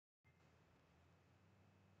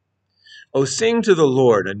Oh, sing to the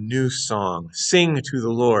Lord a new song. Sing to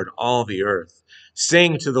the Lord, all the earth.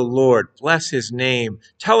 Sing to the Lord, bless his name.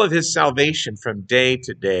 Tell of his salvation from day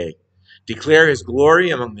to day. Declare his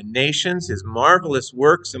glory among the nations, his marvelous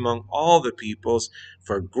works among all the peoples.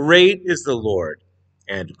 For great is the Lord,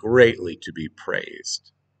 and greatly to be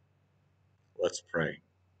praised. Let's pray.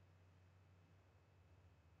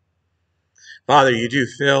 Father, you do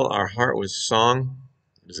fill our heart with song.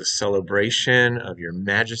 It is a celebration of your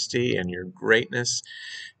majesty and your greatness.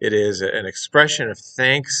 It is an expression of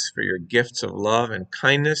thanks for your gifts of love and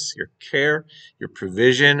kindness, your care, your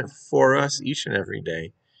provision for us each and every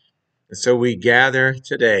day. And so we gather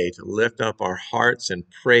today to lift up our hearts in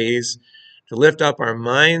praise, to lift up our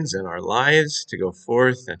minds and our lives, to go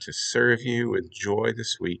forth and to serve you with joy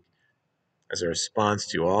this week as a response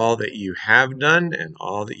to all that you have done and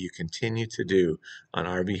all that you continue to do on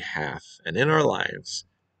our behalf and in our lives.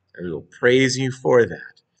 And we will praise you for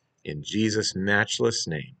that in Jesus' matchless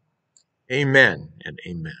name. Amen and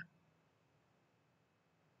amen.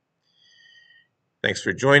 Thanks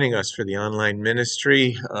for joining us for the online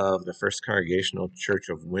ministry of the First Congregational Church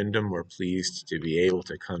of Wyndham. We're pleased to be able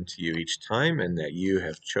to come to you each time and that you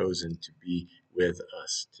have chosen to be with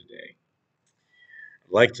us today.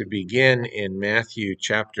 I'd like to begin in Matthew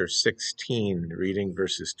chapter 16, reading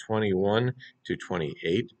verses 21 to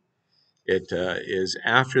 28. It is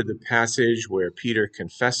after the passage where Peter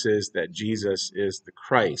confesses that Jesus is the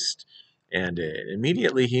Christ, and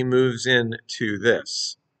immediately he moves into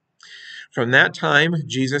this. From that time,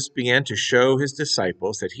 Jesus began to show his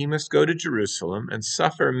disciples that he must go to Jerusalem and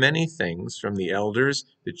suffer many things from the elders,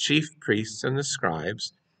 the chief priests, and the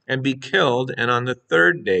scribes, and be killed, and on the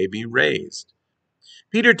third day be raised.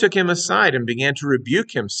 Peter took him aside and began to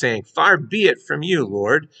rebuke him, saying, "Far be it from you,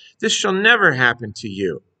 Lord. This shall never happen to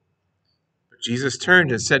you." But Jesus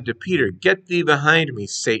turned and said to Peter, "Get thee behind me,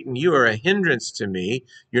 Satan. You are a hindrance to me.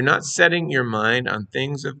 You're not setting your mind on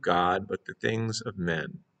things of God, but the things of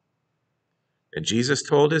men." And Jesus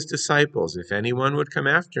told his disciples, "If anyone would come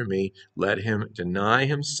after me, let him deny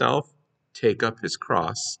himself, take up his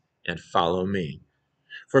cross, and follow me.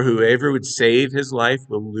 For whoever would save his life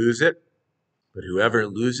will lose it, but whoever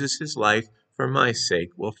loses his life for my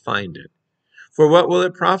sake will find it. For what will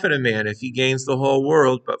it profit a man if he gains the whole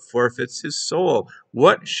world but forfeits his soul?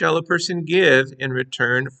 What shall a person give in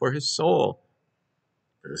return for his soul?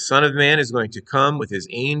 For the Son of Man is going to come with his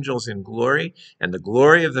angels in glory and the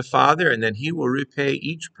glory of the Father, and then he will repay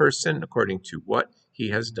each person according to what he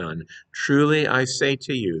has done. Truly I say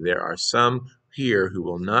to you, there are some here who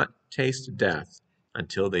will not taste death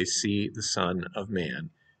until they see the Son of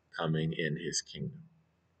Man coming in his kingdom."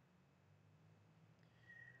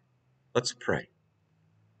 Let's pray.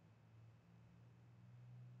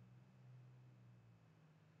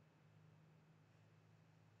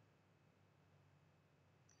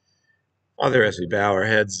 Father, as we bow our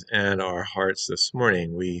heads and our hearts this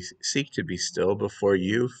morning, we seek to be still before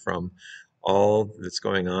you from all that's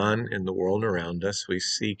going on in the world around us. We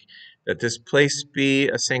seek that this place be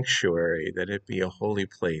a sanctuary, that it be a holy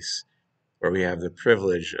place where we have the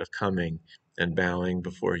privilege of coming and bowing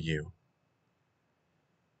before you.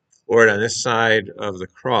 Lord, on this side of the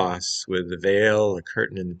cross, with the veil, the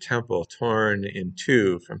curtain in the temple torn in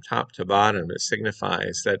two from top to bottom, it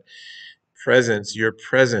signifies that your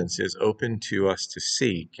presence is open to us to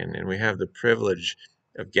seek, and we have the privilege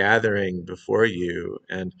of gathering before you,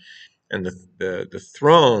 and the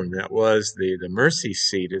throne that was the mercy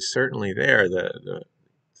seat is certainly there. The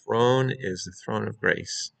throne is the throne of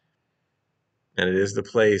grace, and it is the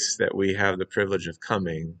place that we have the privilege of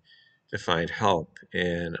coming to find help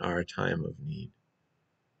in our time of need.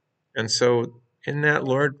 And so in that,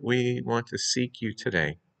 Lord, we want to seek you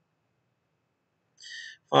today.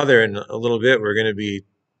 Father, in a little bit, we're going to be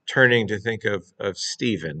turning to think of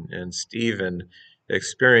Stephen. And Stephen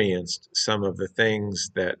experienced some of the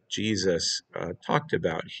things that Jesus talked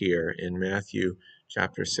about here in Matthew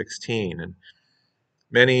chapter 16. And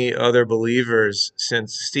many other believers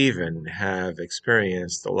since Stephen have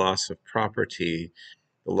experienced the loss of property,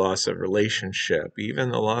 the loss of relationship, even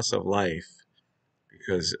the loss of life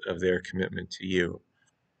because of their commitment to you.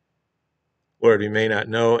 Lord, we may not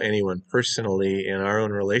know anyone personally in our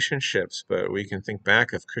own relationships, but we can think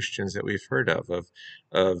back of Christians that we've heard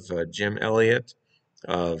of Jim Elliot,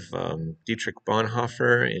 of Dietrich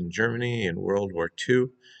Bonhoeffer in Germany in World War II.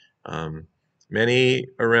 Many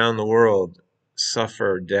around the world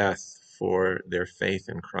suffer death for their faith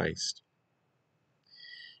in Christ.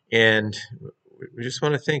 And we just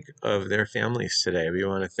want to think of their families today. We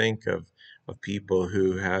want to think of people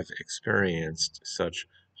who have experienced such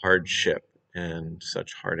hardship and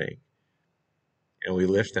such heartache. and we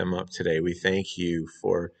lift them up today. We thank you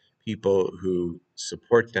for people who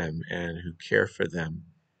support them and who care for them.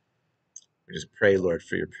 We just pray, Lord,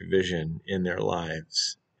 for your provision in their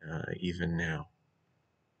lives, even now.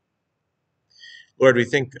 Lord, we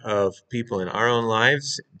think of people in our own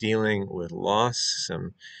lives dealing with loss.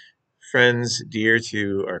 Some friends dear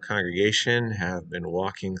to our congregation have been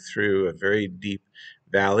walking through a very deep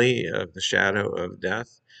valley of the shadow of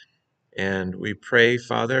death. And we pray,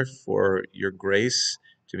 Father, for your grace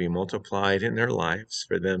to be multiplied in their lives,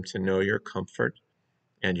 for them to know your comfort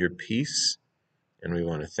and your peace. And we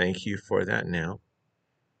want to thank you for that now.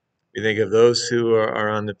 We think of those who are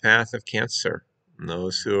on the path of cancer, and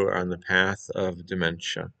those who are on the path of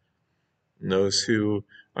dementia, and those who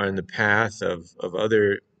are on the path of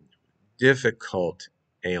other difficult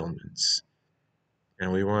ailments.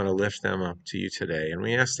 And we want to lift them up to you today. And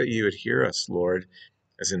we ask that you would hear us, Lord,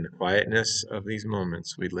 as in the quietness of these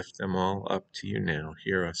moments, we lift them all up to you now.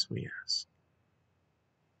 Hear us, we ask.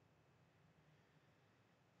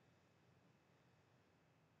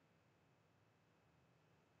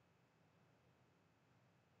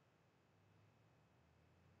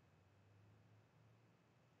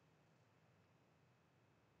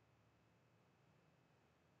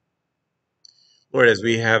 Lord, as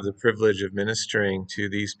we have the privilege of ministering to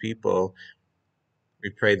these people, we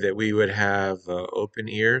pray that we would have open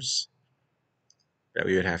ears, that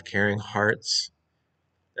we would have caring hearts,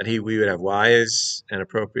 that we would have wise and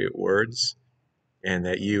appropriate words, and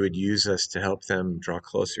that you would use us to help them draw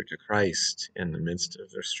closer to Christ in the midst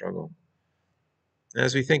of their struggle.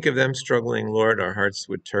 As we think of them struggling, Lord, our hearts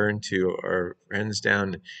would turn to our friends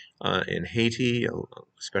down in Haiti,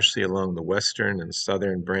 especially along the western and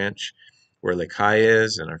southern branch where Lekai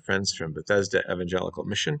is, and our friends from Bethesda Evangelical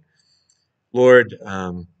Mission. Lord,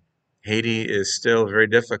 Haiti is still very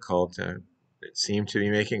difficult. It seemed to be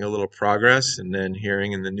making a little progress, and then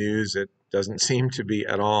hearing in the news it doesn't seem to be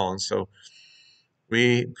at all. And so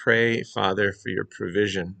we pray, Father, for your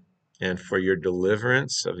provision and for your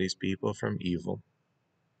deliverance of these people from evil.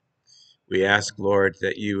 We ask, Lord,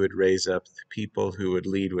 that you would raise up people who would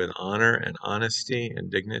lead with honor and honesty and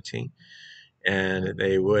dignity, and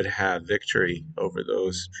they would have victory over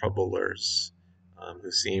those troublers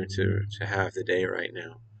who seem to have the day right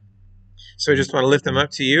now. So I just want to lift them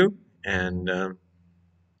up to you, and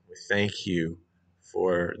we thank you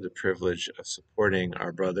for the privilege of supporting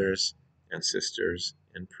our brothers and sisters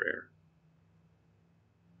in prayer.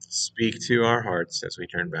 Speak to our hearts as we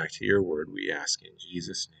turn back to your word, we ask in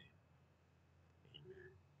Jesus' name.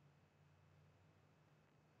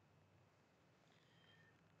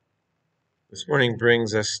 This morning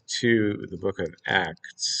brings us to the book of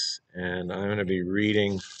Acts, and I'm going to be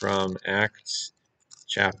reading from Acts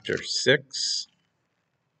chapter 6.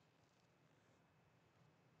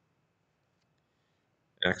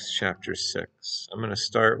 Acts chapter 6. I'm going to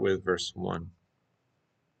start with verse 1.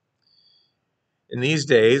 In these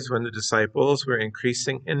days, when the disciples were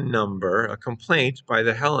increasing in number, a complaint by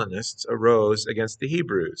the Hellenists arose against the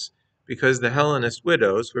Hebrews, because the Hellenist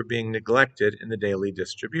widows were being neglected in the daily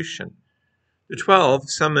distribution. The 12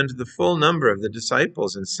 summoned the full number of the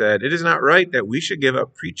disciples and said, "It is not right that we should give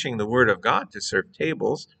up preaching the word of God to serve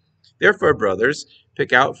tables. Therefore, brothers,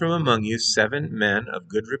 pick out from among you 7 men of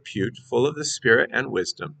good repute, full of the Spirit and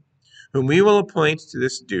wisdom, whom we will appoint to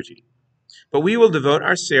this duty. But we will devote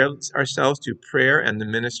ourselves to prayer and the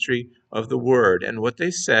ministry of the word." And what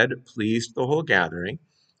they said pleased the whole gathering.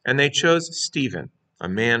 And they chose Stephen, a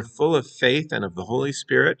man full of faith and of the Holy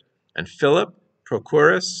Spirit, and Philip,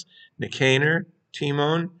 Prochorus, Nicanor,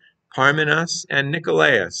 Timon, Parmenas, and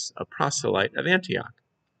Nicolaus, a proselyte of Antioch.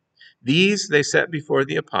 These they set before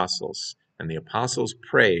the apostles, and the apostles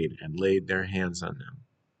prayed and laid their hands on them.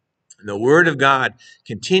 And the word of God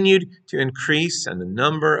continued to increase, and the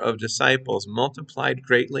number of disciples multiplied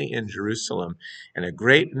greatly in Jerusalem, and a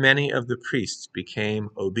great many of the priests became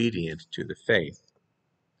obedient to the faith.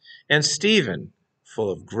 And Stephen, full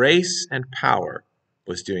of grace and power,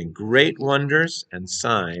 was doing great wonders and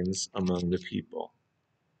signs among the people.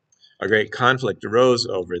 A great conflict arose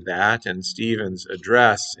over that, and Stephen's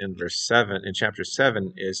address in chapter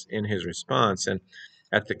 7 is in his response. And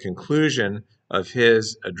at the conclusion of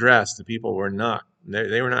his address, the people were not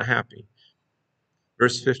happy.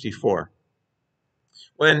 Verse 54.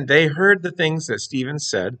 When they heard the things that Stephen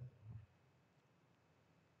said,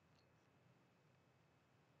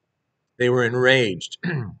 they were enraged.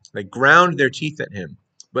 They ground their teeth at him.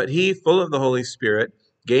 But he, full of the Holy Spirit,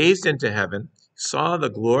 gazed into heaven, saw the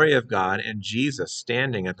glory of God and Jesus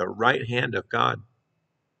standing at the right hand of God.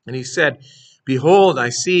 And he said, Behold, I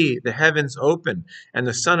see the heavens open, and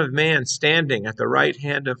the Son of Man standing at the right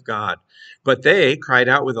hand of God. But they cried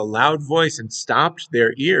out with a loud voice and stopped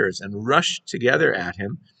their ears and rushed together at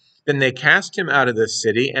him. Then they cast him out of the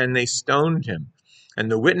city, and they stoned him.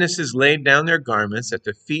 And the witnesses laid down their garments at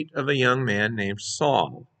the feet of a young man named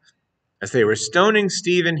Saul. As they were stoning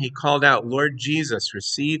Stephen, he called out, Lord Jesus,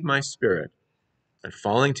 receive my spirit. And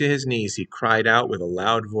falling to his knees, he cried out with a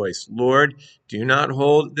loud voice, Lord, do not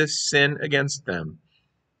hold this sin against them.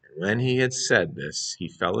 And when he had said this, he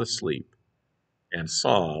fell asleep, and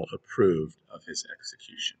Saul approved of his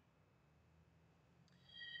execution.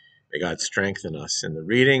 May God strengthen us in the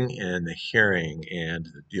reading and the hearing and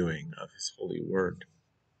the doing of his holy word.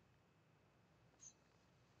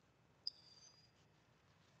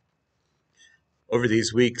 Over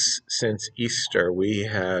these weeks since Easter, we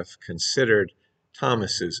have considered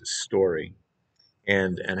Thomas's story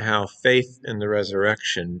and how faith in the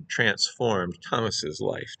resurrection transformed Thomas's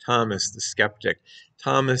life. Thomas the skeptic,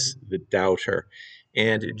 Thomas the doubter.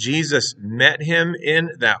 And Jesus met him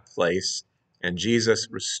in that place, and Jesus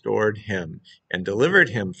restored him and delivered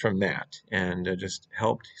him from that and just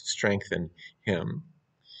helped strengthen him.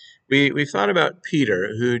 We thought about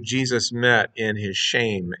Peter, who Jesus met in his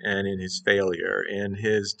shame and in his failure, in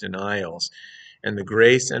his denials, and the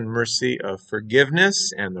grace and mercy of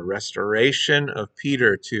forgiveness and the restoration of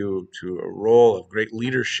Peter to a role of great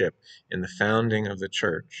leadership in the founding of the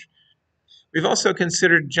church. We've also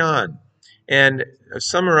considered John and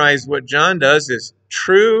summarized what John does is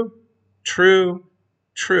true, true,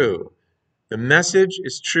 true. The message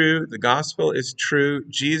is true. The gospel is true.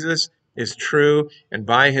 Jesus is true. And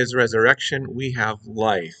by his resurrection, we have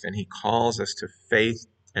life. And he calls us to faith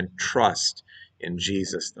and trust in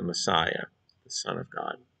Jesus, the Messiah, the Son of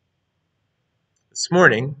God. This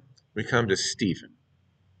morning, we come to Stephen.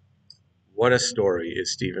 What a story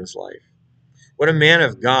is Stephen's life. What a man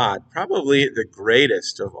of God, probably the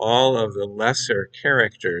greatest of all of the lesser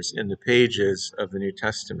characters in the pages of the New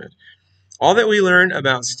Testament. All that we learn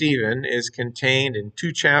about Stephen is contained in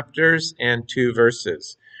 2 chapters and 2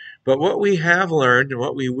 verses. But what we have learned and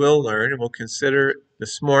what we will learn and we'll consider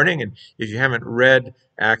this morning, and if you haven't read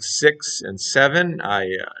Acts 6 and 7, I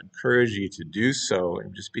encourage you to do so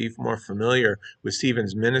and just be more familiar with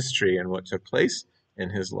Stephen's ministry and what took place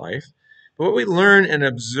in his life. But what we learn and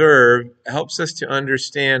observe helps us to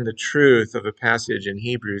understand the truth of a passage in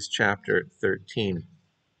Hebrews chapter 13.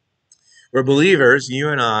 Where believers, you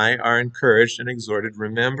and I, are encouraged and exhorted,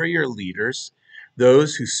 remember your leaders,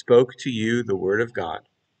 those who spoke to you the word of God.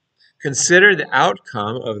 Consider the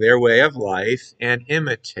outcome of their way of life and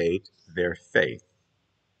imitate their faith.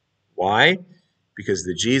 Why? Because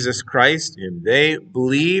the Jesus Christ whom they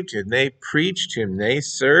believed, whom they preached, whom they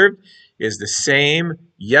served, is the same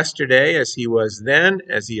yesterday as he was then,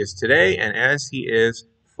 as he is today, and as he is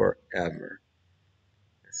forever.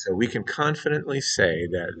 So we can confidently say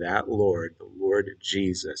that Lord, the Lord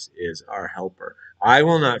Jesus, is our helper. I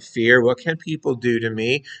will not fear. What can people do to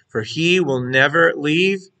me? For he will never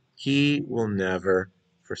leave. He will never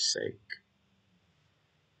forsake.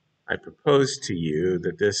 I propose to you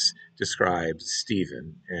that this describes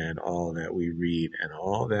Stephen and all that we read and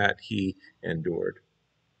all that he endured.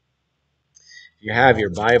 If you have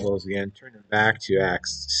your Bibles again, turn them back to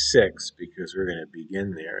Acts 6 because we're going to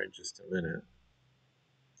begin there in just a minute.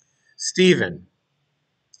 Stephen,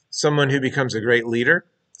 someone who becomes a great leader,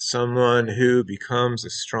 someone who becomes a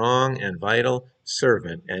strong and vital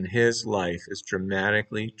servant, and his life is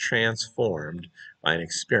dramatically transformed by an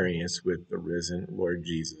experience with the risen Lord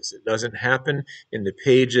Jesus. It doesn't happen in the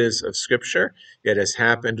pages of Scripture. It has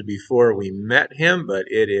happened before we met him, but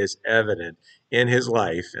it is evident in his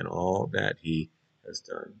life and all that he has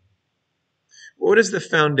done. What is the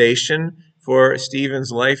foundation for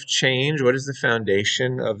Stephen's life change? What is the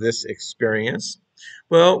foundation of this experience?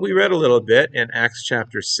 Well, we read a little bit in Acts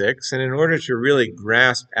chapter 6, and in order to really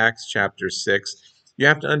grasp Acts chapter 6, you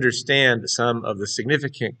have to understand some of the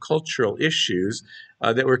significant cultural issues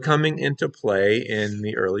that were coming into play in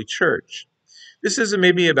the early church. This is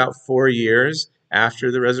maybe about 4 years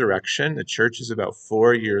after the resurrection. The church is about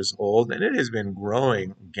 4 years old, and it has been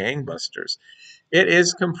growing gangbusters. It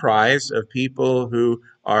is comprised of people who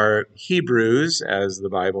are Hebrews, as the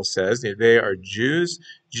Bible says. They are Jews,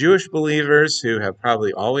 Jewish believers who have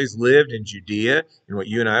probably always lived in Judea, in what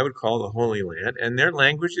you and I would call the Holy Land, and their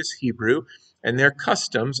language is Hebrew, and their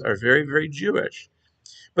customs are very, very Jewish.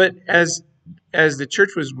 But as the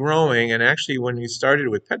church was growing, and actually when we started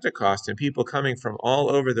with Pentecost and people coming from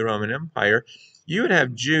all over the Roman Empire, you would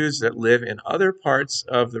have Jews that live in other parts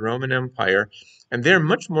of the Roman Empire, and they're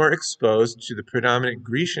much more exposed to the predominant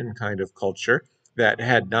Grecian kind of culture that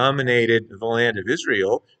had dominated the land of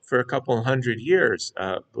Israel for a couple hundred years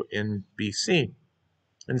in BC.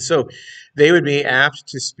 And so they would be apt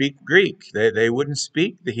to speak Greek. They wouldn't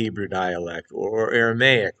speak the Hebrew dialect or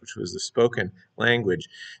Aramaic, which was the spoken language.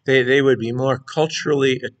 They would be more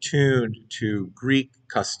culturally attuned to Greek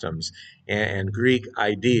customs and Greek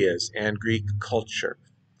ideas and Greek culture.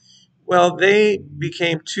 Well, they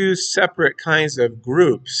became two separate kinds of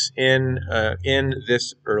groups in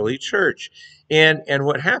this early church, and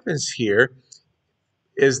what happens here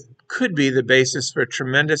is could be the basis for a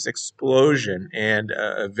tremendous explosion and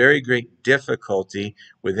a very great difficulty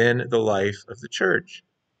within the life of the church.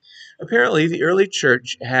 Apparently, the early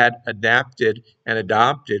church had adapted and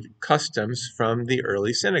adopted customs from the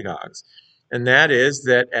early synagogues. And that is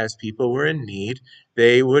that as people were in need,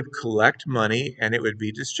 they would collect money and it would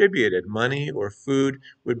be distributed. Money or food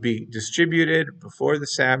would be distributed before the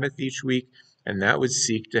Sabbath each week, and that would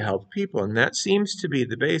seek to help people. And that seems to be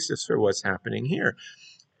the basis for what's happening here.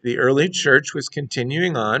 The early church was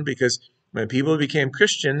continuing on because when people became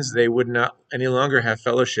Christians, they would not any longer have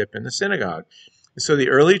fellowship in the synagogue. So the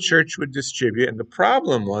early church would distribute, and the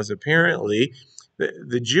problem was apparently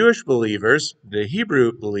the Jewish believers, the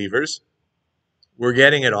Hebrew believers, were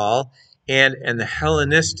getting it all, and the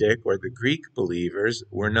Hellenistic or the Greek believers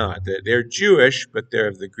were not. They're Jewish, but they're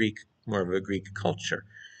of the Greek, more of a Greek culture.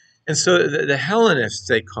 And so the Hellenists,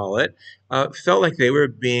 they call it, felt like they were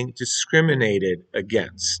being discriminated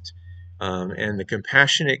against. And the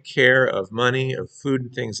compassionate care of money, of food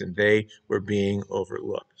and things, and they were being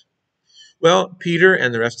overlooked. Well, Peter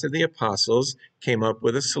and the rest of the apostles came up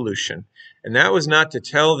with a solution. And that was not to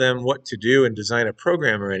tell them what to do and design a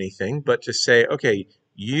program or anything, but to say, okay,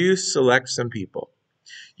 you select some people.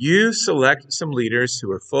 You select some leaders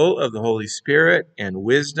who are full of the Holy Spirit and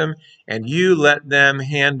wisdom, and you let them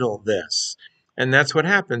handle this. And that's what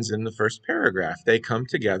happens in the first paragraph. They come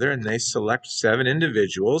together and they select 7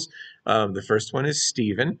 individuals. The first one is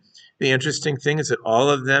Stephen. The interesting thing is that all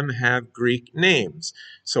of them have Greek names.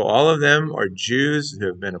 So all of them are Jews who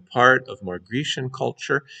have been a part of more Grecian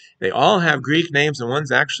culture. They all have Greek names, and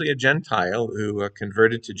one's actually a Gentile who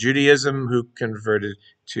converted to Judaism, who converted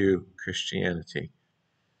to Christianity.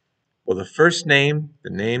 Well, the first name, the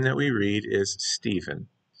name that we read, is Stephen.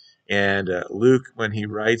 And Luke, when he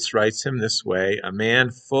writes him this way: a man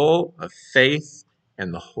full of faith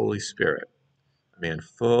and the Holy Spirit. A man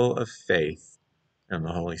full of faith and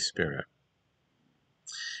the Holy Spirit.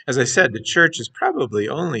 As I said, the church is probably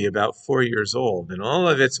only about 4 years old, and all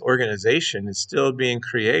of its organization is still being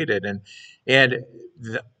created. And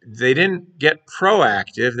they didn't get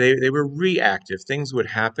proactive; they were reactive. Things would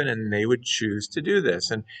happen, and they would choose to do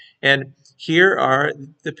this. And here are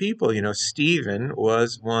the people. You know, Stephen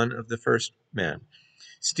was one of the first men.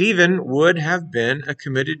 Stephen would have been a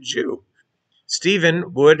committed Jew.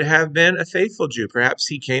 Stephen would have been a faithful Jew. Perhaps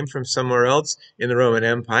he came from somewhere else in the Roman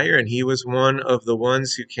Empire, and he was one of the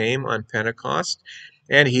ones who came on Pentecost,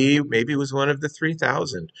 and he maybe was one of the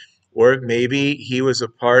 3,000. Or maybe he was a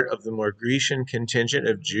part of the more Grecian contingent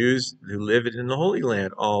of Jews who lived in the Holy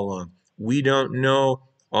Land all along. We don't know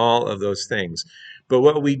all of those things. But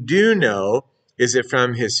what we do know is that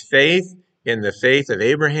from his faith in the faith of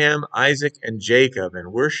Abraham, Isaac, and Jacob,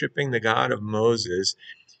 and worshiping the God of Moses,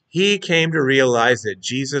 he came to realize that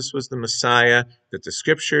Jesus was the Messiah that the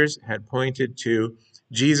scriptures had pointed to,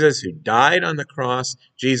 Jesus who died on the cross,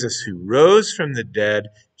 Jesus who rose from the dead.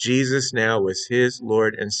 Jesus now was his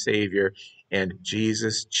Lord and Savior, and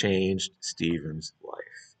Jesus changed Stephen's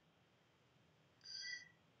life.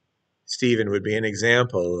 Stephen would be an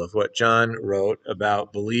example of what John wrote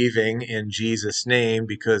about believing in Jesus' name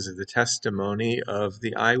because of the testimony of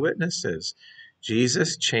the eyewitnesses.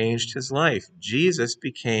 Jesus changed his life. Jesus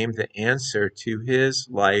became the answer to his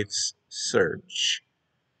life's search.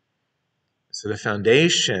 So the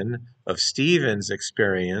foundation of Stephen's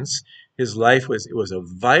experience, his life was a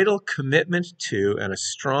vital commitment to and a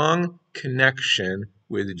strong connection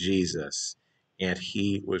with Jesus, and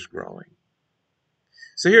he was growing.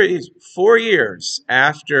 So here it is, 4 years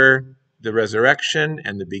after the resurrection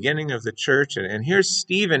and the beginning of the church. And here's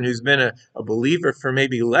Stephen, who's been a believer for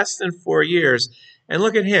maybe less than 4 years. And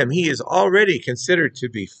look at him. He is already considered to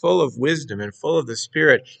be full of wisdom and full of the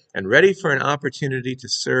Spirit and ready for an opportunity to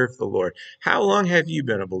serve the Lord. How long have you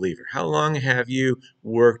been a believer? How long have you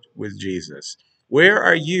worked with Jesus? Where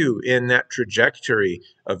are you in that trajectory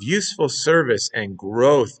of useful service and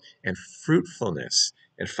growth and fruitfulness,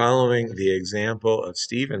 and following the example of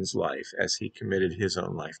Stephen's life as he committed his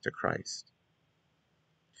own life to Christ?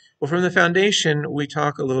 Well, from the foundation, we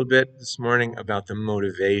talk a little bit this morning about the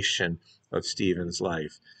motivation of Stephen's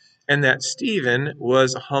life. and that Stephen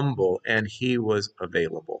was humble and he was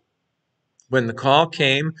available. When the call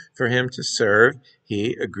came for him to serve,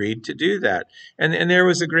 he agreed to do that. And there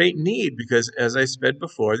was a great need because, as I said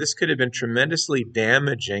before, this could have been tremendously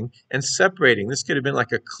damaging and separating. This could have been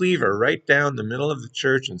like a cleaver right down the middle of the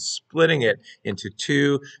church and splitting it into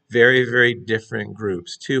two very, very different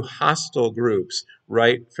groups, two hostile groups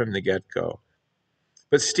right from the get-go.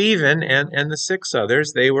 But Stephen and the six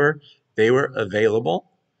others, they were available.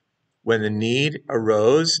 When the need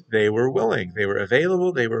arose, they were willing. They were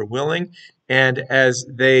available, they were willing. And as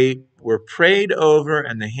they were prayed over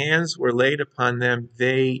and the hands were laid upon them,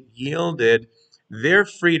 they yielded their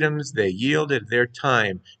freedoms, they yielded their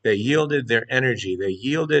time, they yielded their energy, they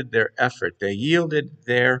yielded their effort, they yielded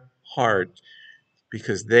their heart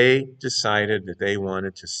because they decided that they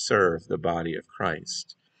wanted to serve the body of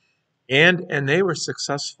Christ. And they were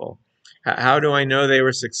successful. How do I know they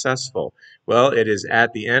were successful? Well, it is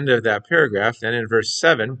at the end of that paragraph, then in verse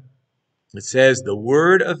 7, it says, "The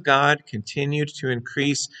word of God continued to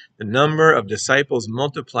increase. The number of disciples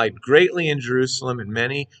multiplied greatly in Jerusalem, and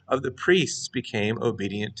many of the priests became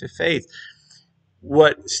obedient to faith."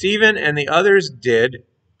 What Stephen and the others did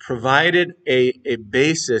provided a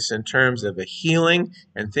basis in terms of a healing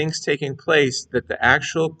and things taking place that the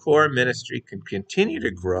actual core ministry can continue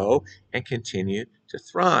to grow and continue to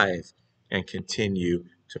thrive and continue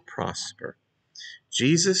to prosper.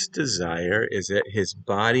 Jesus' desire is that his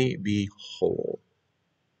body be whole.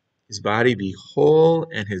 His body be whole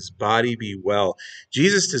and his body be well.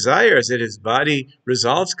 Jesus desires that his body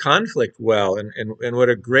resolves conflict well. And what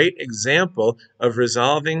a great example of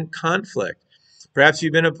resolving conflict. Perhaps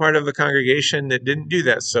you've been a part of a congregation that didn't do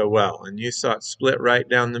that so well, and you saw it split right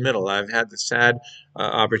down the middle. I've had the sad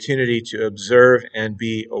opportunity to observe and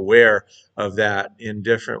be aware of that in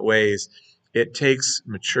different ways. It takes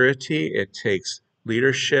maturity, it takes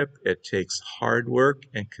leadership, it takes hard work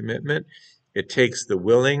and commitment. It takes the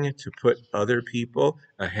willing to put other people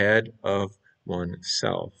ahead of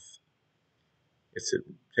oneself. It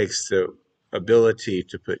takes the ability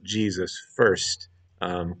to put Jesus first,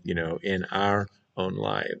 in our own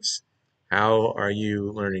lives. How are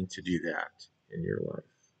you learning to do that in your life?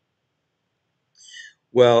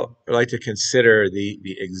 Well, I'd like to consider the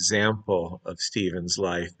example of Stephen's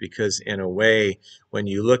life because, in a way, when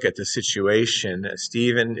you look at the situation,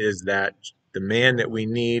 Stephen is the man that we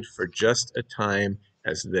need for just a time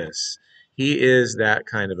as this. He is that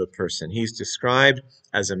kind of a person. He's described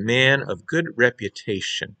as a man of good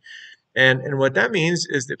reputation. And what that means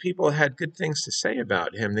is that people had good things to say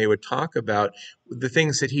about him. They would talk about the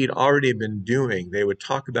things that he'd already been doing. They would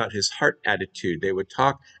talk about his heart attitude. They would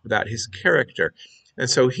talk about his character. And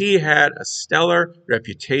so he had a stellar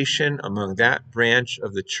reputation among that branch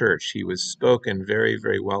of the church. He was spoken very,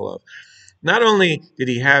 very well of. Not only did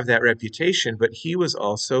he have that reputation, but he was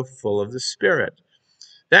also full of the Spirit.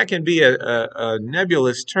 That can be a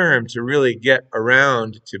nebulous term to really get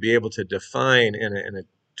around to be able to define in a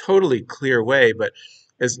totally clear way. But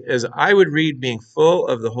as I would read being full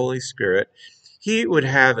of the Holy Spirit, he would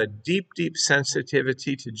have a deep, deep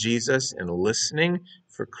sensitivity to Jesus and listening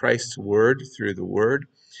for Christ's word through the word.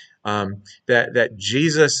 That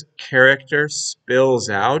Jesus' character spills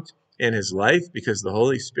out in his life because the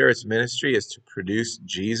Holy Spirit's ministry is to produce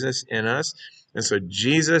Jesus in us. And so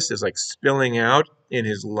Jesus is like spilling out in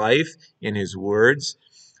his life, in his words.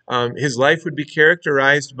 His life would be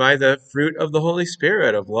characterized by the fruit of the Holy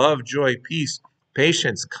Spirit of love, joy, peace,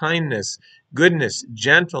 patience, kindness, goodness,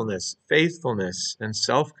 gentleness, faithfulness, and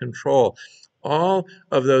self-control. All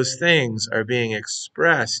of those things are being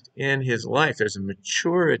expressed in his life. There's a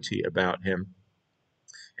maturity about him,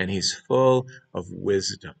 and he's full of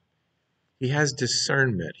wisdom. He has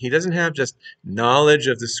discernment. He doesn't have just knowledge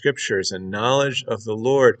of the scriptures and knowledge of the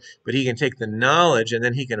Lord, but he can take the knowledge and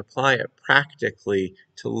then he can apply it practically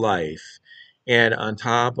to life. And on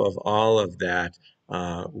top of all of that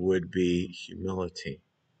would be humility.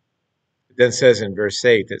 It then says in verse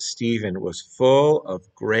 8 that Stephen was full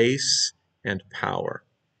of grace and power.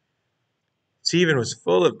 Stephen was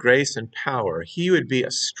full of grace and power. He would be a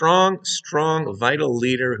strong, strong, vital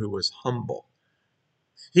leader who was humble.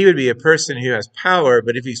 He would be a person who has power,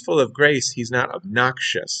 but if he's full of grace, he's not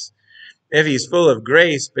obnoxious. If he's full of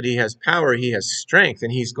grace, but he has power, he has strength,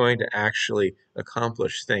 and he's going to actually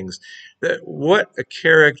accomplish things. What a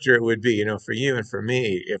character it would be, for you and for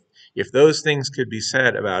me, if those things could be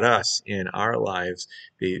said about us in our lives,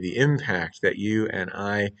 the impact that you and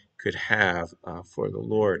I could have for the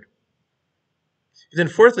Lord. Then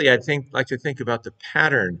fourthly, like to think about the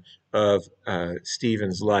pattern of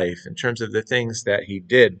Stephen's life in terms of the things that he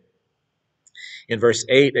did. In verse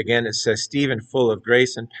 8, again, it says, Stephen, full of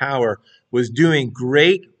grace and power, was doing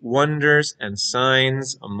great wonders and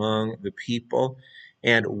signs among the people,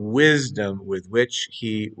 and wisdom with which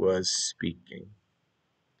he was speaking.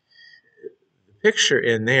 The picture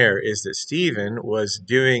in there is that Stephen was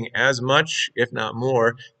doing as much, if not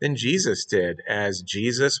more, than Jesus did, as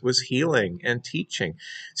Jesus was healing and teaching.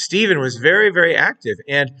 Stephen was very, very active,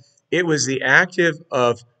 and it was the active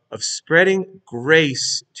of spreading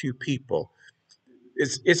grace to people.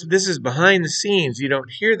 This is behind the scenes. You don't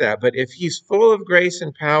hear that. But if he's full of grace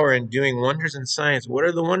and power and doing wonders and signs, what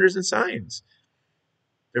are the wonders and signs?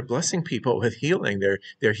 They're blessing people with healing.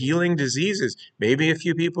 They're healing diseases. Maybe a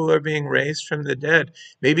few people are being raised from the dead.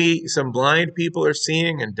 Maybe some blind people are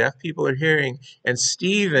seeing and deaf people are hearing. And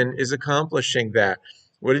Stephen is accomplishing that.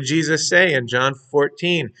 What did Jesus say in John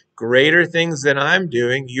 14? Greater things than I'm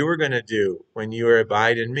doing, you are going to do when you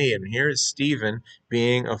abide in me. And here is Stephen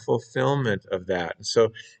being a fulfillment of that. And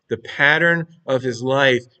so the pattern of his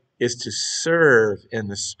life is to serve in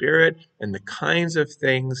the Spirit and the kinds of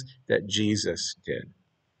things that Jesus did.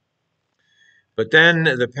 But then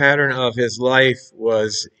the pattern of his life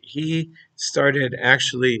was he started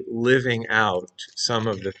actually living out some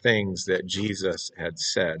of the things that Jesus had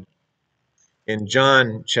said. In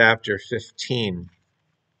John chapter 15,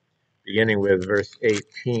 beginning with verse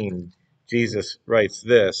 18, Jesus writes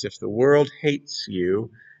this, If the world hates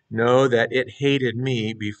you, know that it hated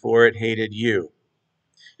me before it hated you.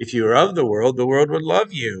 If you were of the world would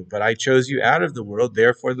love you, but I chose you out of the world,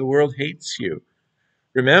 therefore the world hates you.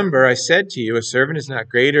 Remember, I said to you, a servant is not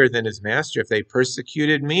greater than his master. If they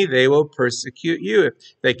persecuted me, they will persecute you. If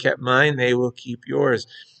they kept mine, they will keep yours.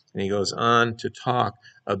 And he goes on to talk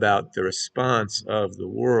about the response of the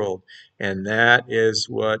world. And that is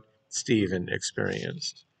what Stephen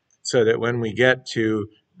experienced. So that when we get to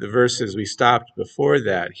the verses we stopped before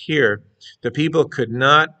that, here, the people could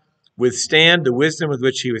not withstand the wisdom with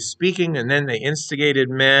which he was speaking, and then they instigated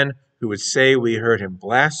men who would say, we heard him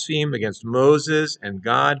blaspheme against Moses and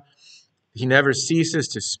God. He never ceases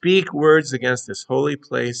to speak words against this holy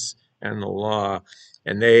place and the law.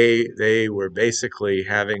 And they were basically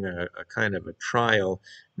having a kind of a trial,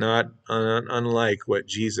 not unlike what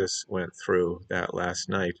Jesus went through that last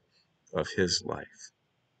night of his life.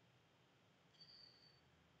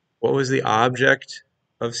 What was the object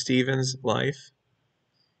of Stephen's life?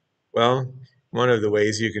 Well, one of the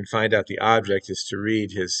ways you can find out the object is to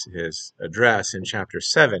read his address in chapter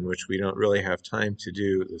 7, which we don't really have time to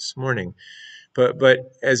do this morning. But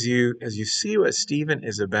as you see what Stephen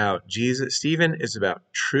is about, Stephen is about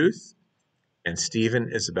truth, and Stephen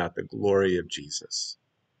is about the glory of Jesus.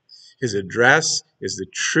 His address is the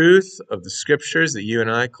truth of the scriptures that you and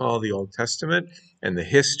I call the Old Testament and the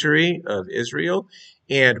history of Israel,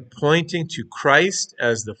 and pointing to Christ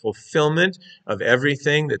as the fulfillment of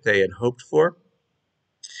everything that they had hoped for.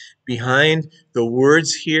 Behind the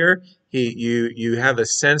words here, you have a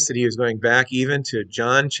sense that he is going back even to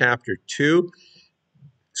John chapter 2,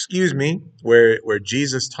 where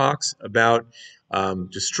Jesus talks about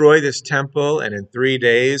destroy this temple and in 3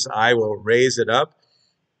 days I will raise it up.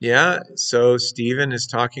 Yeah, so Stephen is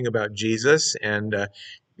talking about Jesus, and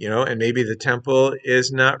and maybe the temple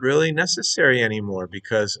is not really necessary anymore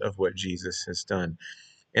because of what Jesus has done.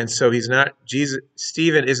 And so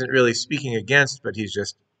Stephen isn't really speaking against, but he's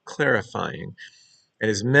just clarifying. And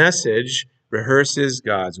his message rehearses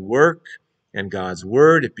God's work and God's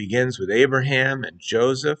word. It begins with Abraham and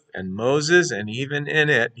Joseph and Moses, and even in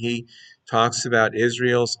it, he talks about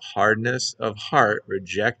Israel's hardness of heart,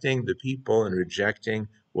 rejecting the people and rejecting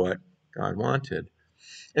what God wanted.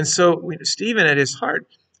 And so Stephen, at his heart,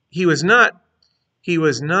 he was not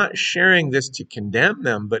sharing this to condemn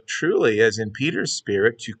them, but truly, as in Peter's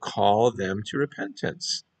spirit, to call them to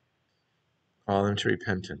repentance. Call them to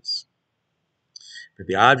repentance. But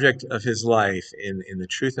the object of his life in the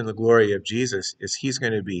truth and the glory of Jesus is he's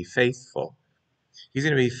going to be faithful. He's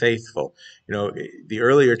going to be faithful. The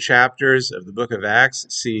earlier chapters of the book of Acts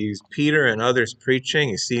sees Peter and others preaching.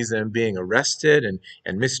 He sees them being arrested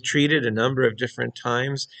and mistreated a number of different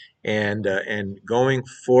times, and going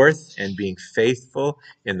forth and being faithful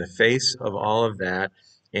in the face of all of that.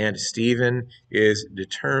 And Stephen is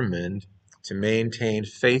determined to maintain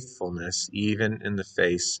faithfulness even in the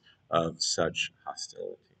face of such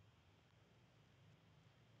hostility.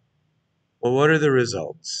 Well, what are the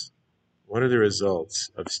results? What are the results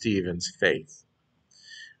of Stephen's faith?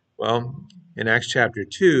 Well, in Acts chapter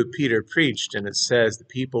 2, Peter preached, and it says the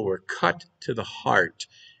people were cut to the heart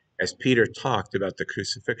as Peter talked about the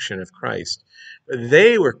crucifixion of Christ.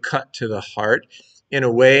 They were cut to the heart in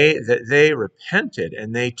a way that they repented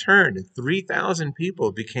and they turned, and 3,000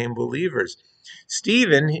 people became believers.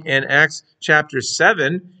 Stephen, in Acts chapter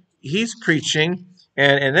 7, he's preaching,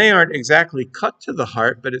 and they aren't exactly cut to the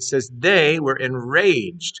heart, but it says they were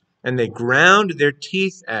enraged and they ground their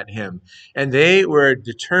teeth at him, and they were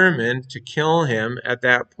determined to kill him at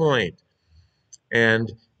that point.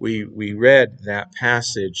 And we read that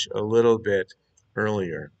passage a little bit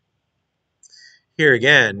earlier. Here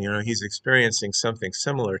again, he's experiencing something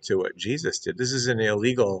similar to what Jesus did. This is an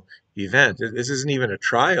illegal event. This isn't even a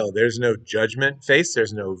trial. There's no judgment faced.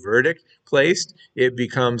 There's no verdict placed. It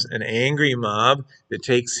becomes an angry mob that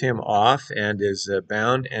takes him off and is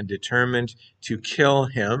bound and determined to kill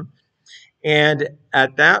him. And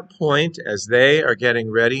at that point, as they are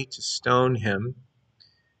getting ready to stone him,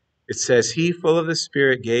 it says, he, full of the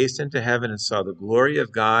Spirit, gazed into heaven and saw the glory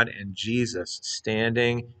of God and Jesus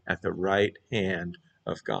standing at the right hand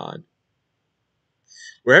of God.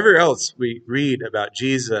 Wherever else we read about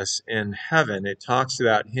Jesus in heaven, it talks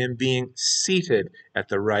about him being seated at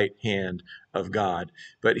the right hand of God.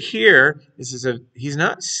 But here, he's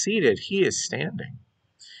not seated, he is standing.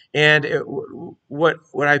 And what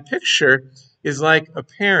I picture is like a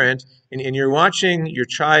parent, and you're watching your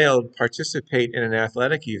child participate in an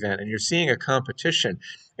athletic event, and you're seeing a competition,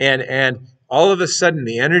 and all of a sudden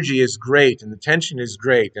the energy is great, and the tension is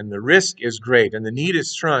great, and the risk is great, and the need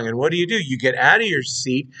is strong. And what do? You get out of your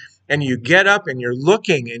seat, and you get up, and you're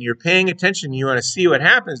looking, and you're paying attention. You want to see what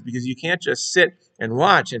happens because you can't just sit and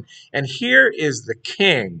watch. And here is the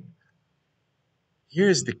king.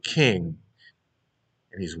 Here's the king.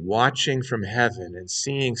 And he's watching from heaven and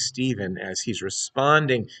seeing Stephen as he's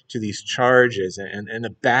responding to these charges, and the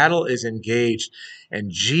battle is engaged.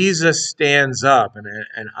 And Jesus stands up,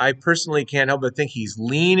 and I personally can't help but think he's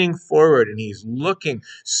leaning forward and he's looking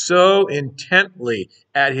so intently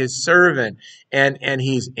at his servant, and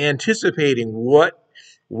he's anticipating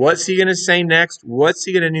what's he going to say next? What's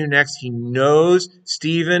he going to do next? He knows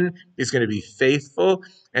Stephen is going to be faithful,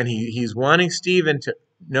 and he's wanting Stephen to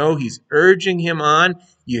know, he's urging him on.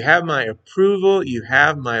 You have my approval. You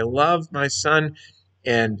have my love, my son.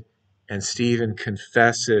 And Stephen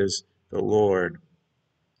confesses the Lord,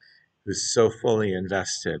 who's so fully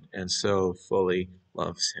invested and so fully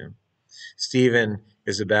loves him. Stephen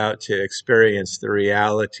is about to experience the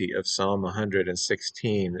reality of Psalm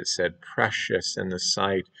 116 that said, precious in the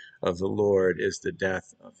sight of the Lord is the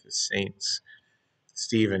death of his saints.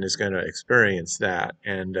 Stephen is going to experience that,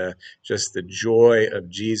 and just the joy of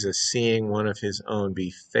Jesus seeing one of his own be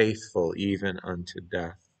faithful even unto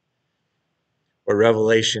death. Or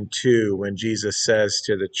Revelation 2, when Jesus says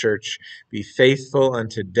to the church, be faithful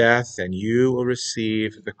unto death, and you will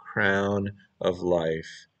receive the crown of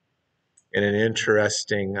life. In an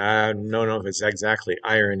interesting, I don't know if it's exactly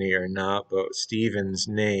irony or not, but Stephen's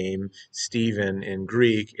name, Stephen in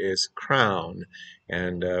Greek, is crown,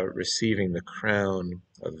 and receiving the crown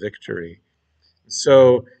of victory.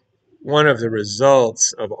 So one of the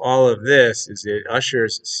results of all of this is it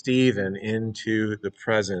ushers Stephen into the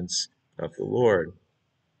presence of the Lord.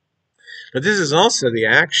 But this is also the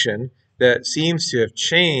action that seems to have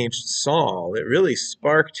changed Saul. It really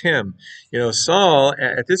sparked him. Saul,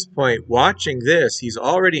 at this point, watching this, he's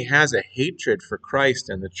already has a hatred for Christ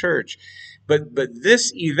and the church. But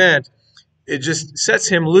this event, it just sets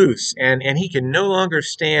him loose, and he can no longer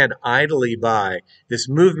stand idly by. This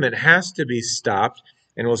movement has to be stopped.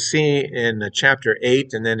 And we'll see in chapter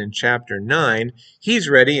 8 and then in chapter 9, he's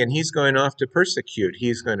ready and he's going off to persecute.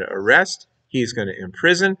 He's going to arrest. He's going to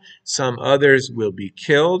imprison. Some others will be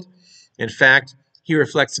killed. In fact, he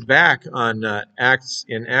reflects back on Acts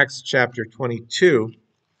chapter 22.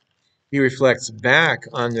 He reflects back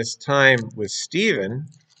on this time with Stephen.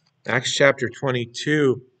 Acts chapter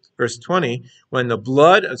 22, verse 20, when the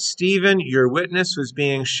blood of Stephen, your witness, was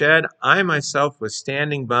being shed, I myself was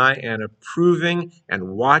standing by and approving and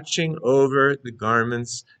watching over the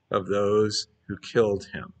garments of those who killed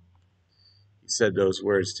him. He said those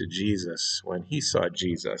words to Jesus when he saw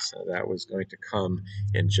Jesus. That was going to come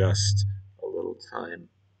in just a little time.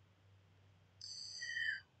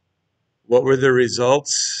 What were the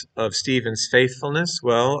results of Stephen's faithfulness?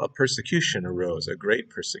 Well, a persecution arose, a great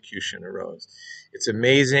persecution arose. It's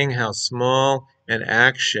amazing how small an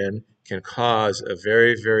action can cause a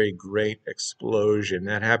very, very great explosion.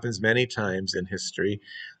 That happens many times in history.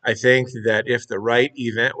 I think that if the right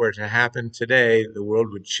event were to happen today, the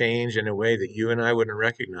world would change in a way that you and I wouldn't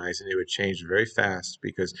recognize, and it would change very fast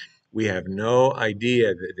because we have no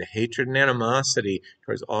idea that the hatred and animosity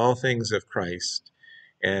towards all things of Christ.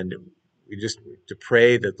 And we just to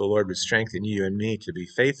pray that the Lord would strengthen you and me to be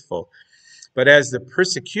faithful. But as the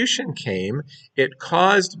persecution came, it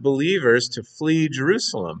caused believers to flee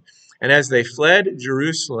Jerusalem. And as they fled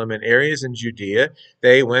Jerusalem and areas in Judea,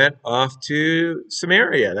 they went off to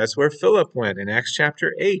Samaria. That's where Philip went in Acts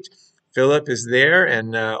chapter 8. Philip is there,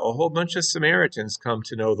 and a whole bunch of Samaritans come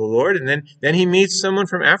to know the Lord. And then he meets someone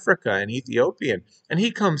from Africa, an Ethiopian, and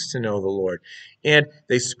he comes to know the Lord. And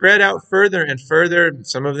they spread out further and further.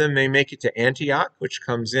 Some of them may make it to Antioch, which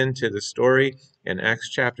comes into the story in Acts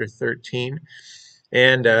chapter 13.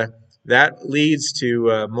 And that leads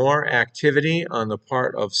to more activity on the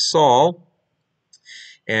part of Saul.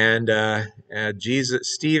 And the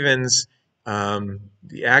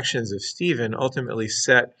actions of Stephen ultimately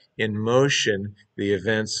set in motion the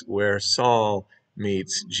events where Saul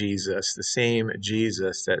meets Jesus, the same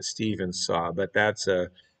Jesus that Stephen saw. But that's a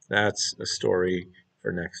story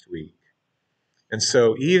for next week. And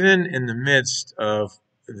so, even in the midst of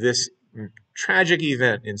this tragic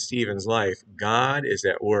event in Stephen's life, God is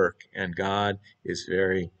at work, and God is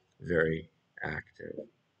very, very active.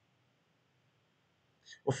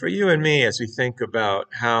 Well, for you and me, as we think about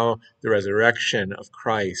how the resurrection of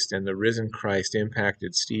Christ and the risen Christ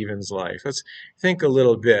impacted Stephen's life, let's think a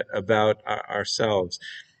little bit about ourselves.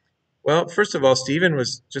 Well, first of all, Stephen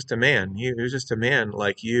was just a man. He was just a man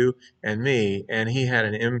like you and me, and he had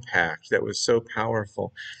an impact that was so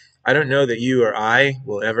powerful. I don't know that you or I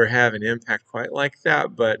will ever have an impact quite like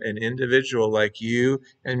that, but an individual like you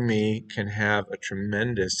and me can have a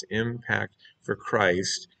tremendous impact for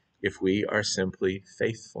Christ if we are simply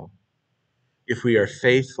faithful. If we are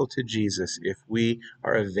faithful to Jesus, if we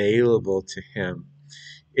are available to him,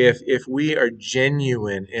 if we are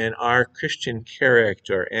genuine in our Christian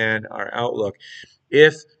character and our outlook,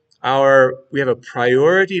 if we have a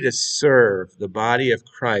priority to serve the body of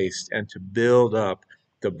Christ and to build up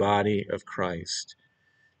the body of Christ.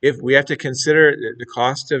 If we have to consider the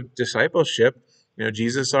cost of discipleship,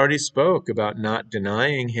 Jesus already spoke about not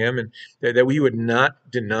denying him, and that we would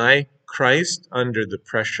not deny Christ under the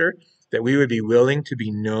pressure, that we would be willing to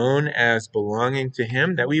be known as belonging to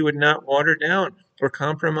him, that we would not water down or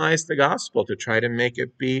compromise the gospel to try to make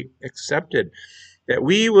it be accepted, that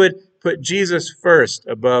we would put Jesus first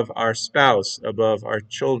above our spouse, above our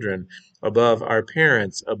children, above our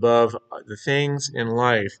parents, above the things in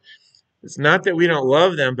life. It's not that we don't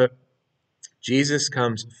love them, but Jesus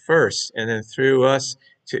comes first, and then through us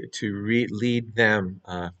to lead them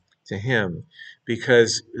to him,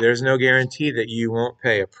 because there's no guarantee that you won't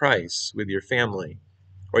pay a price with your family,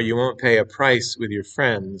 or you won't pay a price with your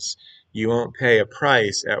friends. You won't pay a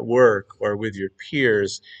price at work or with your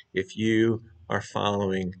peers if you are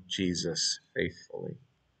following Jesus faithfully.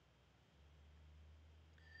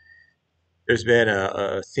 There's been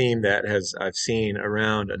a theme that I've seen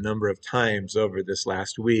around a number of times over this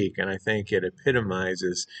last week, and I think it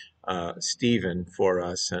epitomizes Stephen for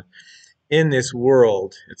us. In this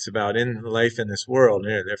world, it's about in life in this world.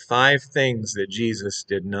 There are 5 things that Jesus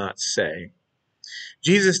did not say.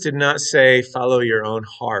 Jesus did not say, follow your own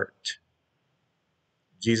heart.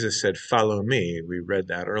 Jesus said, follow me. We read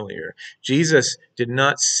that earlier. Jesus did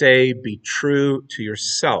not say, be true to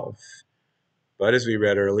yourself. But as we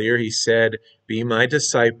read earlier, he said, be my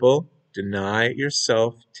disciple, deny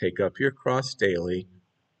yourself, take up your cross daily,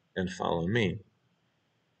 and follow me.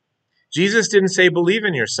 Jesus didn't say, believe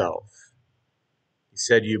in yourself. He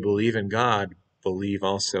said, you believe in God, believe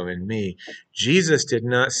also in me. Jesus did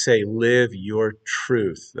not say, live your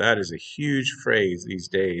truth. That is a huge phrase these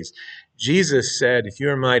days. Jesus said, if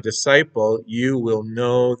you're my disciple, you will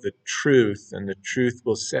know the truth, and the truth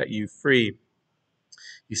will set you free.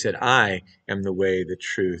 He said, I am the way, the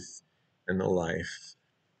truth, and the life.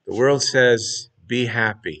 The world says, be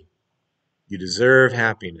happy. You deserve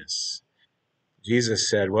happiness. Jesus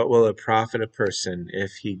said, what will it profit a person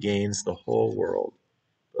if he gains the whole world,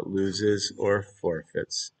 but loses or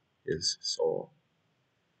forfeits his soul?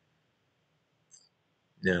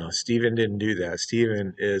 No, Stephen didn't do that.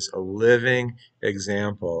 Stephen is a living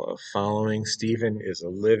example of following. Stephen is a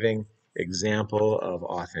living example of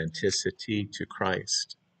authenticity to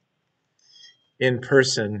Christ. In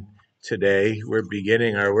person today, we're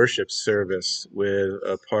beginning our worship service with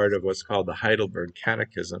a part of what's called the Heidelberg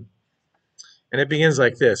Catechism. And it begins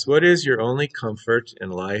like this: what is your only comfort in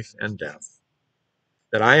life and death?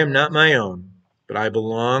 That I am not my own, but I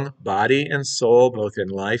belong, body and soul, both in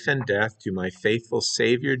life and death, to my faithful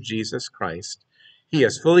Savior, Jesus Christ. He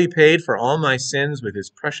has fully paid for all my sins with his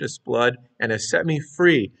precious blood and has set me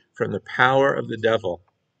free from the power of the devil.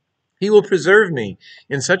 He will preserve me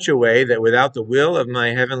in such a way that without the will of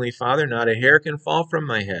my heavenly Father, not a hair can fall from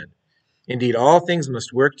my head. Indeed, all things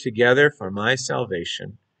must work together for my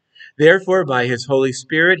salvation. Therefore, by his Holy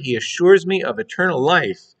Spirit, he assures me of eternal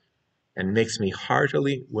life and makes me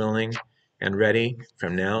heartily willing and ready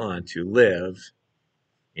from now on to live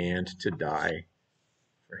and to die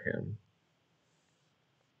for him.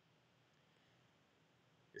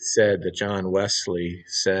 It's said that John Wesley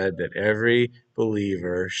said that every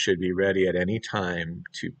believer should be ready at any time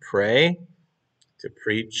to pray, to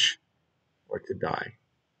preach, or to die.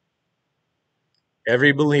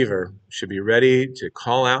 Every believer should be ready to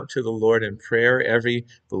call out to the Lord in prayer. Every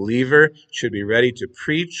believer should be ready to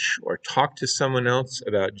preach or talk to someone else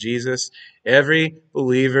about Jesus. Every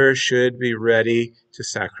believer should be ready to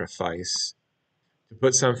sacrifice, to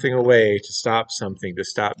put something away, to stop something, to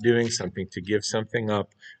stop doing something, to give something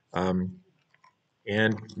up, and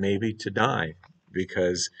maybe to die,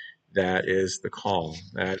 because that is the call.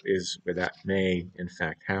 That is where that may, in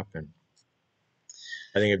fact, happen.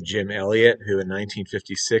 I think of Jim Elliot, who in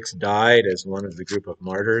 1956 died as one of the group of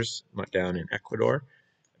martyrs down in Ecuador.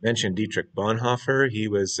 I mentioned Dietrich Bonhoeffer. He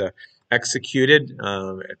was executed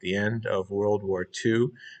at the end of World War II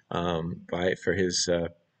for his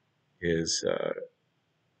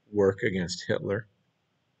work against Hitler.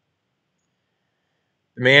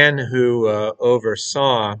 The man who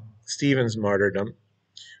oversaw Stephen's martyrdom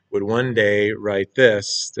would one day write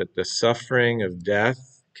this, that the suffering of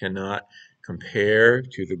death cannot compare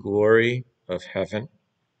to the glory of heaven.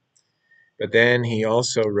 But then he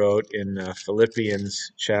also wrote in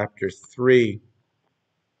Philippians chapter 3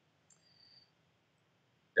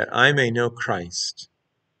 that I may know Christ,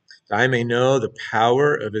 that I may know the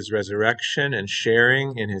power of his resurrection and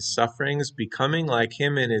sharing in his sufferings, becoming like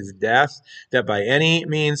him in his death, that by any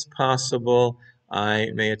means possible I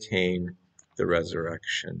may attain the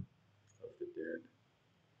resurrection of the dead.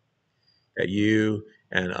 That you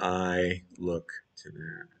and I look to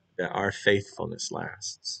that our faithfulness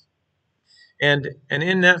lasts. And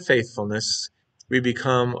in that faithfulness, we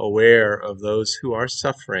become aware of those who are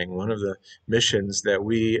suffering. One of the missions that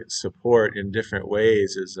we support in different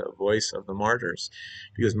ways is a voice of the martyrs,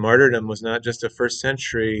 because martyrdom was not just a first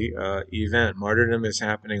century event. Martyrdom is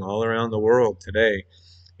happening all around the world today.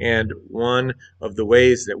 And one of the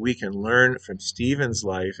ways that we can learn from Stephen's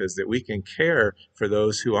life is that we can care for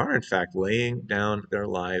those who are, in fact, laying down their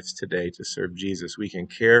lives today to serve Jesus. We can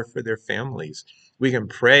care for their families. We can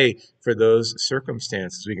pray for those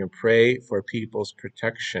circumstances. We can pray for people's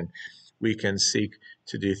protection. We can seek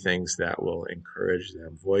to do things that will encourage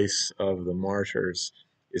them. Voice of the Martyrs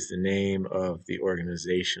is the name of the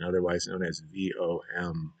organization, otherwise known as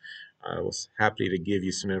VOM. I was happy to give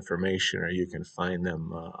you some information, or you can find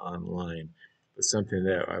them online. But something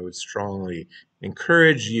that I would strongly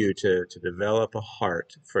encourage you to develop a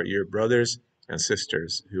heart for your brothers and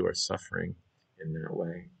sisters who are suffering in that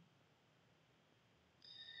way.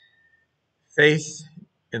 Faith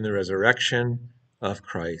in the resurrection of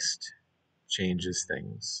Christ changes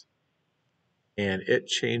things, and it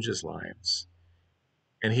changes lives.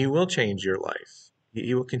 And he will change your life.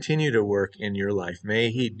 He will continue to work in your life.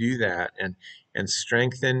 May he do that and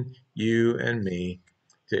strengthen you and me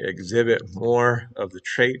to exhibit more of the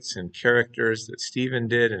traits and characters that Stephen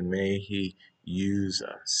did, and may he use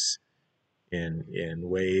us in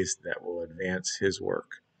ways that will advance his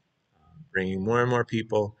work, bringing more and more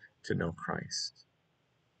people to know Christ.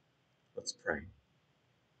 Let's pray.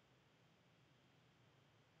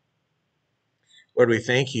 Lord, we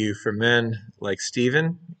thank you for men like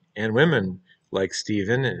Stephen and women like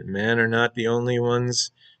Stephen. And men are not the only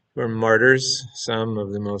ones who are martyrs. Some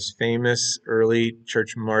of the most famous early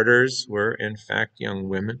church martyrs were, in fact, young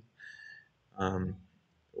women,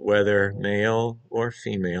 whether male or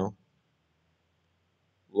female.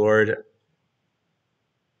 Lord,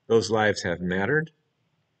 those lives have mattered.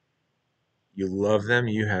 You love them.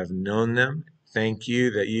 You have known them. Thank you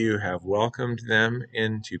that you have welcomed them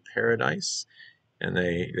into paradise, and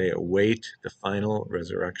they await the final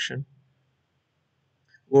resurrection.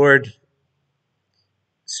 Lord,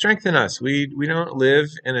 strengthen us. We don't live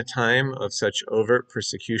in a time of such overt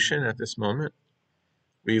persecution at this moment.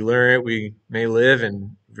 We may live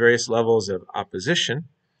in various levels of opposition.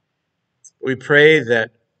 We pray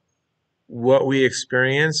that what we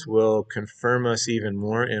experience will confirm us even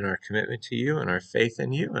more in our commitment to you and our faith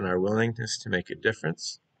in you and our willingness to make a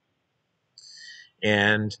difference.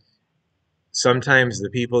 And sometimes the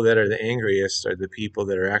people that are the angriest are the people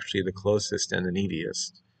that are actually the closest and the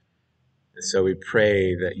neediest. And so we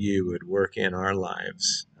pray that you would work in our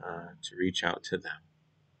lives to reach out to them.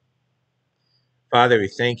 Father, we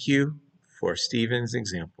thank you for Stephen's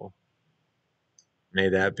example. May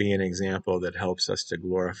that be an example that helps us to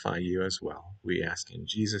glorify you as well. We ask in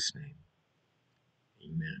Jesus' name.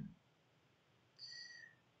 Amen.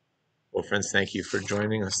 Well, friends, thank you for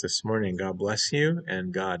joining us this morning. God bless you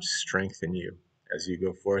and God strengthen you as you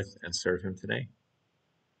go forth and serve him today.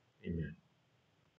 Amen.